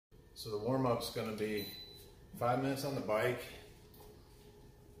So the warm-up's going to be 5 minutes on the bike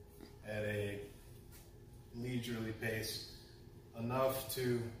at a leisurely pace, enough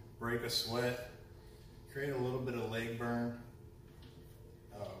to break a sweat, create a little bit of leg burn,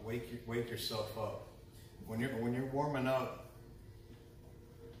 wake yourself up. When you're warming up,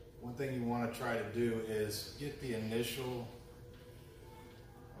 one thing you want to try to do is get the initial,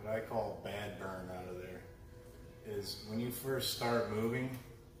 what I call bad burn out of there. Is when you first start moving,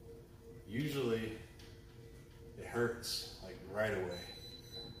 usually it hurts like right away.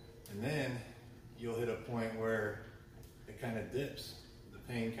 And then you'll hit a point where it kind of dips. The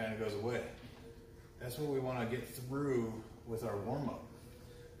pain kind of goes away. That's what we want to get through with our warm-up.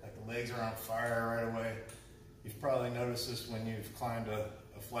 Like the legs are on fire right away. You've probably noticed this when you've climbed a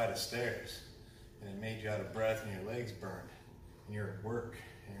flight of stairs and it made you out of breath and your legs burned. And you're at work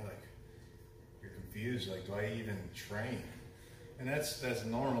and you're confused, like, do I even train? And that's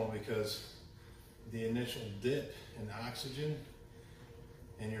normal, because the initial dip in oxygen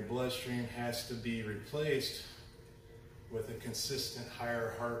in your bloodstream has to be replaced with a consistent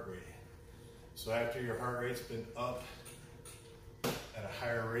higher heart rate. So after your heart rate's been up at a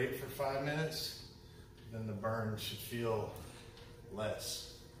higher rate for 5 minutes, then the burn should feel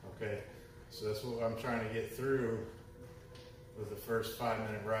less, okay? So that's what I'm trying to get through with the first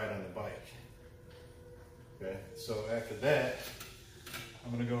 5-minute ride on the bike. Okay, so after that,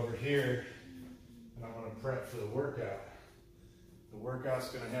 I'm gonna go over here and I'm gonna prep for the workout. The workout's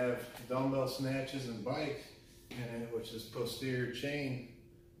gonna have dumbbell snatches and bike in it, which is posterior chain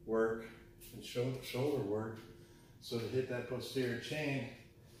work and shoulder work. So to hit that posterior chain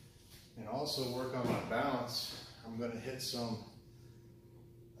and also work on my balance, I'm gonna hit some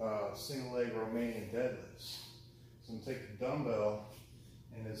single leg Romanian deadlifts. So I'm gonna take the dumbbell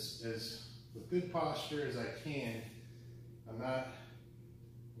and with good posture as I can. I'm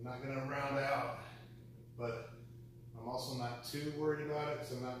not gonna round out, but I'm also not too worried about it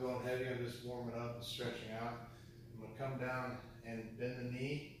because I'm not going heavy. I'm just warming up and stretching out. I'm gonna come down and bend the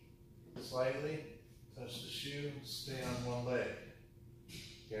knee slightly, touch the shoe, stay on one leg.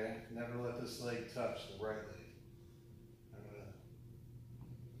 Okay, never let this leg touch the right leg. I'm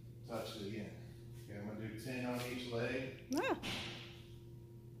gonna touch it again. Okay, I'm gonna do 10 on each leg. Ah.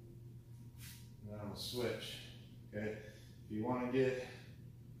 And then I'm gonna switch. Okay, if you want to get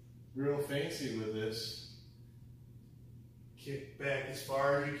real fancy with this, kick back as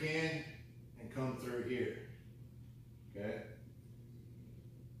far as you can and come through here. Okay,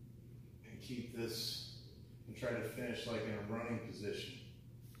 and keep this and try to finish like in a running position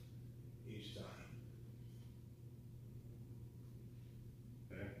each time.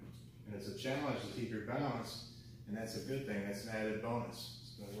 Okay, and it's a challenge to keep your balance, and that's a good thing. That's an added bonus.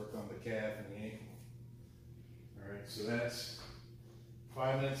 It's going to work on the calf and the ankle. All right, so that's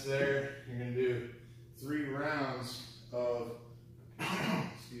 5 minutes there. You're going to do 3 rounds of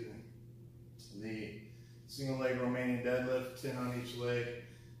excuse me, the single leg Romanian deadlift, 10 on each leg,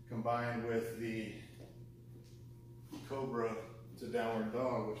 combined with the Cobra to downward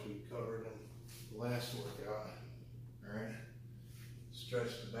dog, which we covered in the last workout. All right,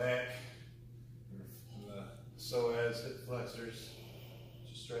 stretch the back, the psoas, hip flexors,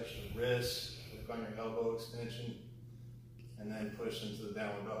 just stretch the wrists, work on your elbow extension, and then push into the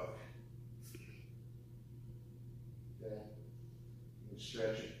downward dog. Okay. You can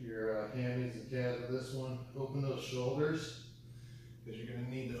stretch your hammies and calves with this one. Open those shoulders, because you're going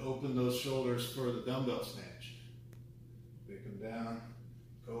to need to open those shoulders for the dumbbell snatch. Pick them down,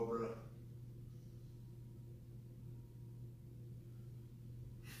 Cobra.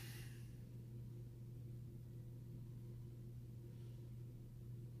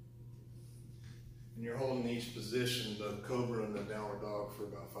 And you're holding each position, the Cobra and the downward dog, for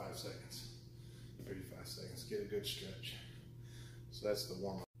about 5 seconds. 35 seconds, get a good stretch. So that's the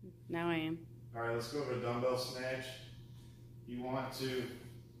warm-up. Now I am. All right, let's go to dumbbell snatch. You want to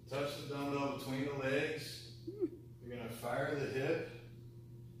touch the dumbbell between the legs. You're gonna fire the hip.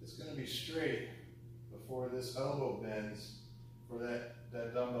 It's gonna be straight before this elbow bends, before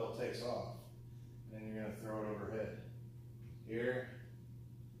that dumbbell takes off. And then you're gonna throw it overhead. Here,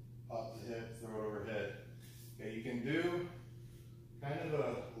 pop the hip, throw it overhead. Okay, you can do kind of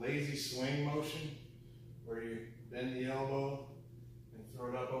a lazy swing motion where you bend the elbow and throw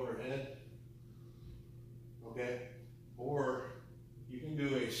it up overhead. Okay, or you can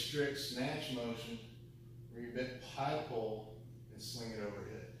do a strict snatch motion where you bend high pull and swing it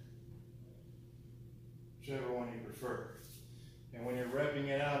overhead. Whichever one you prefer. And when you're repping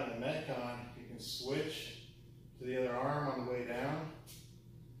it out in the Metcon, you can switch to the other arm on the way down.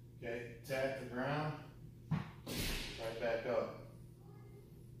 Okay, tap the ground, right back up.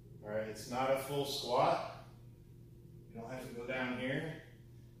 All All right, it's not a full squat. You don't have to go down here.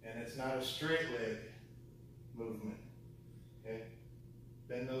 And it's not a straight leg movement. Okay?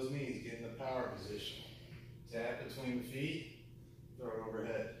 Bend those knees, get in the power position. Tap between the feet, throw it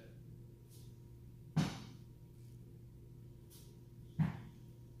overhead.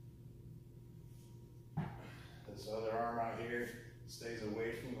 This other arm out here stays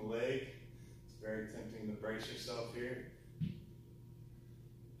away from the leg. It's very tempting to brace yourself here.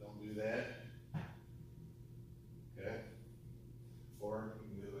 Don't do that. Okay? Or you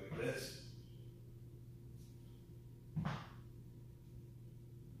can do it like this.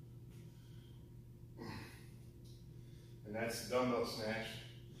 And that's the dumbbell snatch.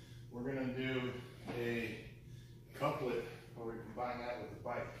 We're going to do a couplet where we combine that with the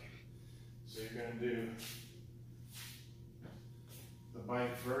bike. So you're going to do the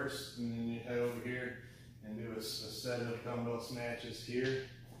bike first, and then you head over here and do a set of dumbbell snatches here.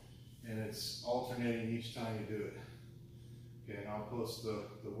 And it's alternating each time you do it. Okay, and I'll post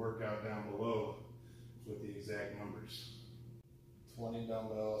the workout down below with the exact numbers. 20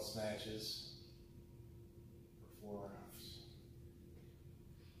 dumbbell snatches for 4 rounds.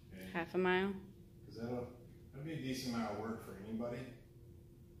 Okay. Half a mile? Because that'll be a decent amount of work for anybody.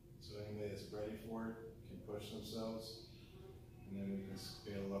 So anybody that's ready for it can push themselves, and then we can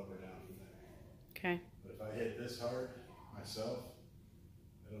scale up or down from there. Okay. But if I hit this hard myself,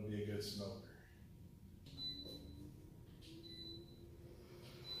 it'll be a good smoker.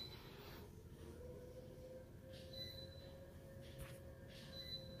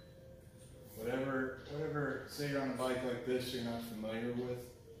 Whatever, say you're on a bike like this you're not familiar with,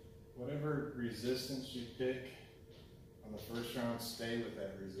 whatever resistance you pick on the first round, stay with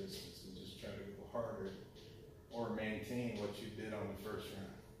that resistance and just try to go harder or maintain what you did on the first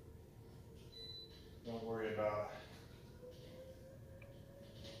round. Don't worry about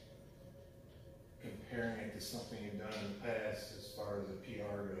comparing it to something you've done in the past as far as a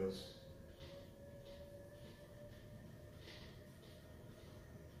PR goes.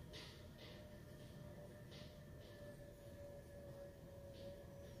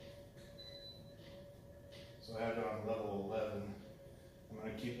 So I have it on level 11. I'm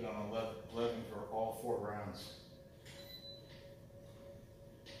going to keep it on 11 for all 4 rounds.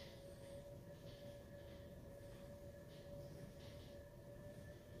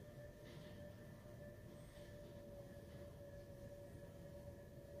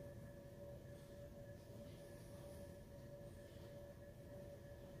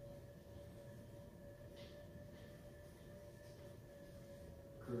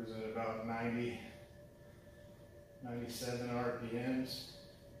 Cruise at about 97 RPMs.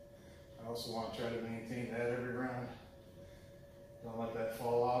 I also want to try to maintain that every round. Don't let that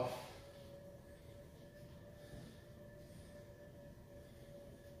fall off.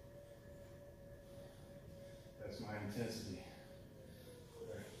 That's my intensity. All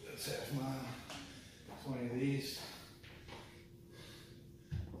right, that's half mile. 20 of these.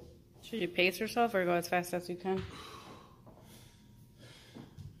 Should you pace yourself or go as fast as you can?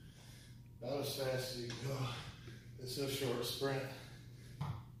 Not as fast as you can go. It's a short sprint.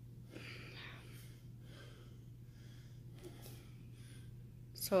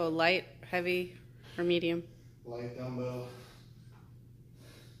 So light, heavy, or medium? Light dumbbell.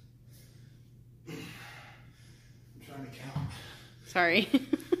 I'm trying to count. Sorry.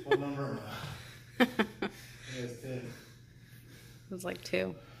 What number am I? It's 10. It was like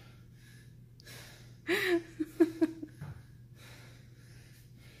 2.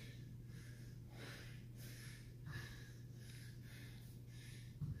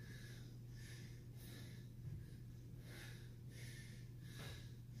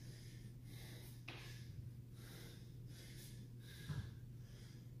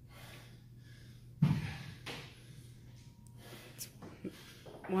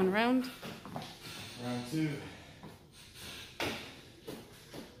 One round? Round 2. If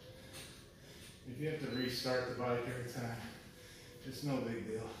you have to restart the bike every time, it's no big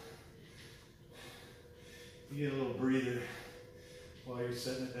deal. You get a little breather while you're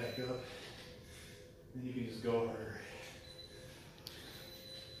setting it back up, then you can just go harder.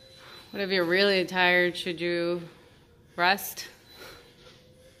 What if you're really tired? Should you rest?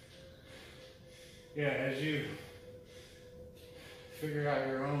 Yeah, as you figure out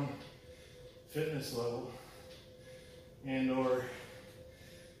your own fitness level and or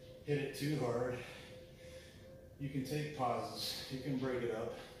hit it too hard, you can take pauses, you can break it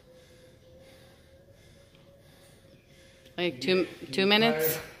up. Like two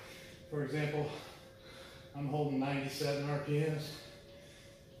minutes? Tired, for example, I'm holding 97 RPMs.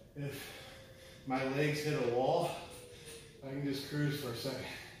 If my legs hit a wall, I can just cruise for a second.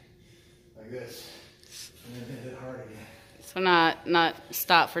 like this, and then hit it hard again. So not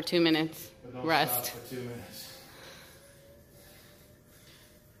stop for 2 minutes. But don't Rest. stop for 2 minutes.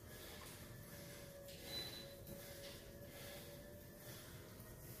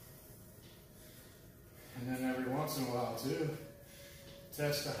 And then every once in a while too,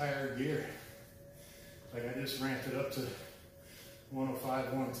 test a higher gear. Like I just ramped it up to 105,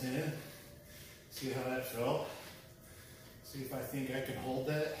 110. See how that felt. See if I think I can hold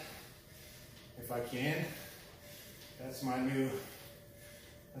that. If I can, that's my new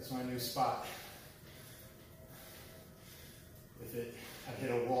spot. If I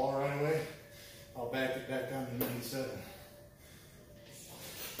hit a wall right away, I'll back it back down to 97.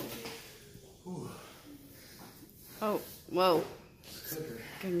 Whew. Oh, whoa. It's cooker.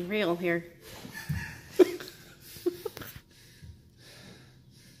 Getting real here.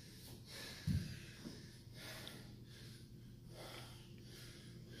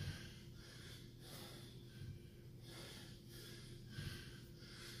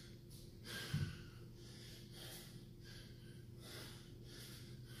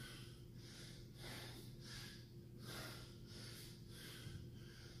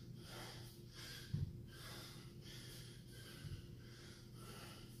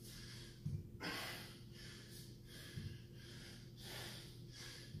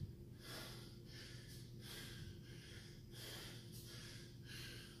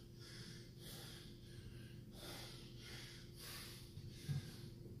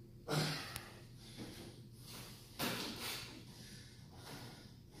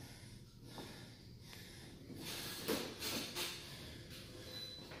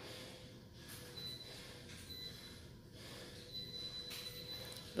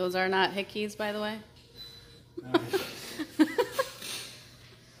 Those are not hickeys, by the way.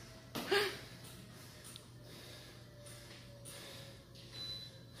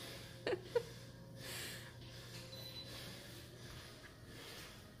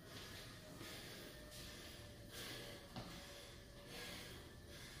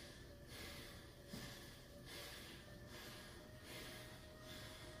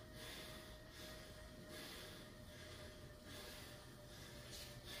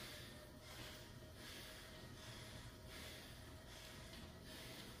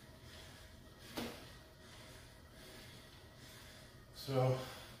 So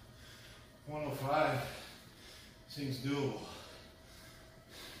 105 seems doable.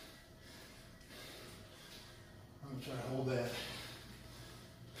 I'm gonna try to hold that.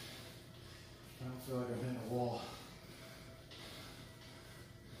 I don't feel like I'm hitting a wall.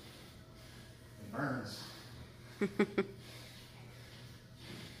 It burns.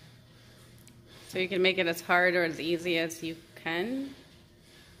 So you can make it as hard or as easy as you can.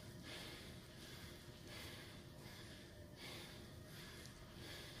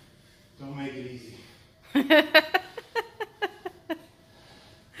 Don't make it easy.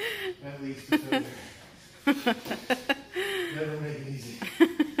 That leads to failure. Never make it easy. Here,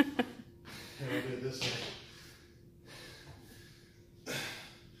 I'll do it this way.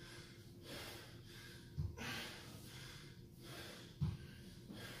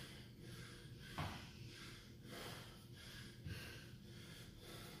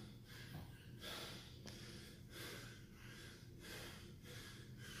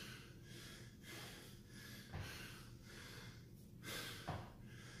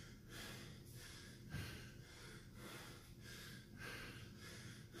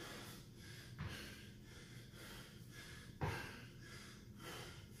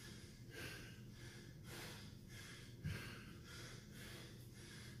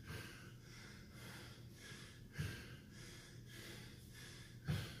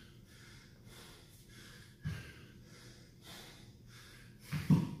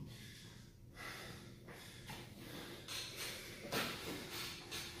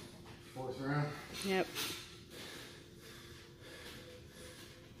 Fourth round. Yep.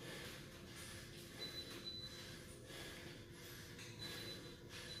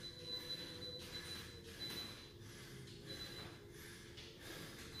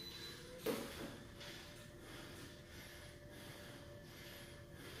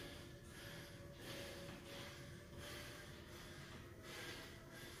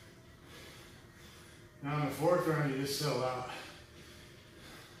 Now in the fourth round, you just sell out.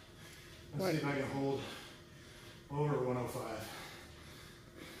 Let's What? see if I can hold over 105.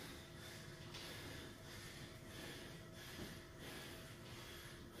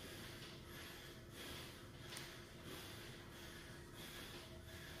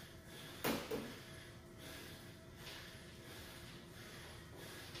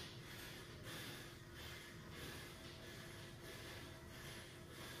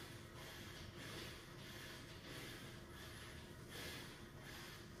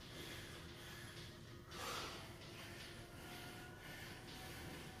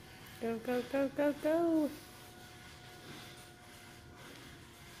 Go, go, go, go, go.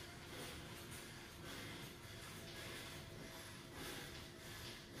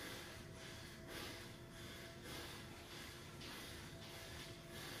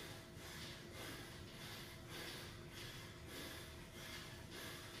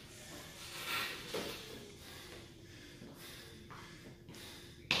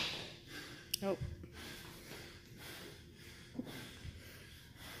 Oh.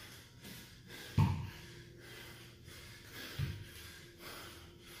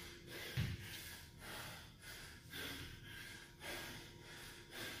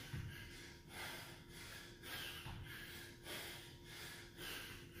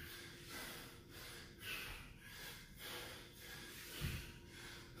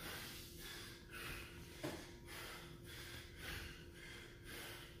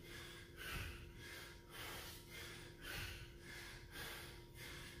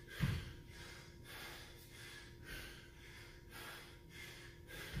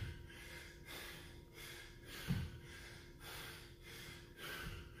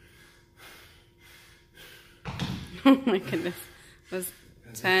 Oh my goodness. It was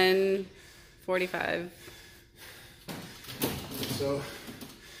 10:45. So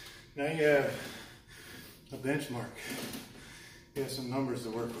now you have a benchmark. You have some numbers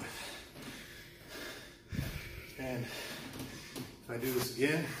to work with. And if I do this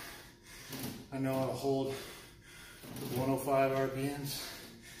again, I know I'll hold 105 RPMs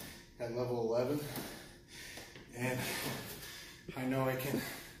at level 11. And I know I can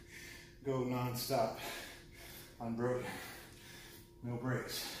go non-stop, unbroken, no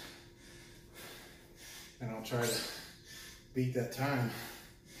breaks. And I'll try to beat that time.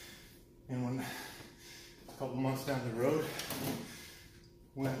 And when a couple months down the road,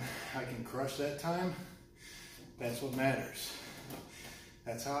 when I can crush that time, that's what matters.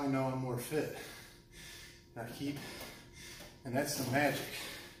 That's how I know I'm more fit. And that's the magic.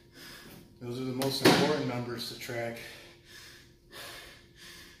 Those are the most important numbers to track,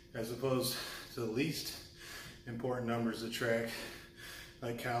 as opposed to the least important numbers to track,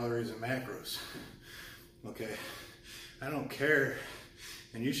 like calories and macros. Okay, I don't care,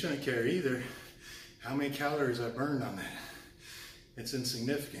 and you shouldn't care either, how many calories I burned on that. It's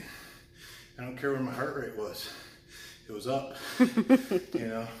insignificant. I don't care where my heart rate was. It was up. You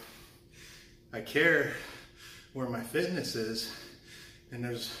know, I care where my fitness is, and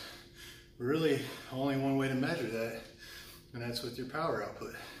there's really only one way to measure that, and that's with your power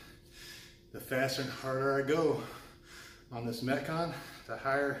output. The faster and harder I go on this Metcon, the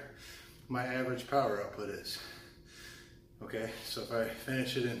higher my average power output is. Okay, so if I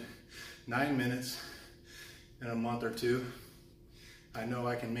finish it in 9 minutes in a month or two, I know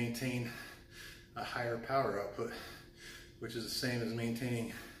I can maintain a higher power output, which is the same as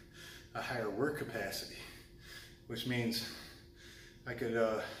maintaining a higher work capacity, which means I could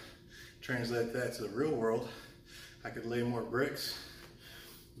translate that to the real world. I could lay more bricks,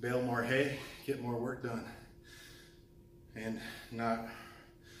 bale more hay, get more work done, and not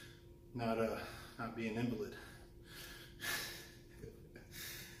be an invalid.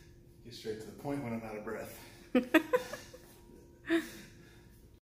 Get straight to the point when I'm out of breath.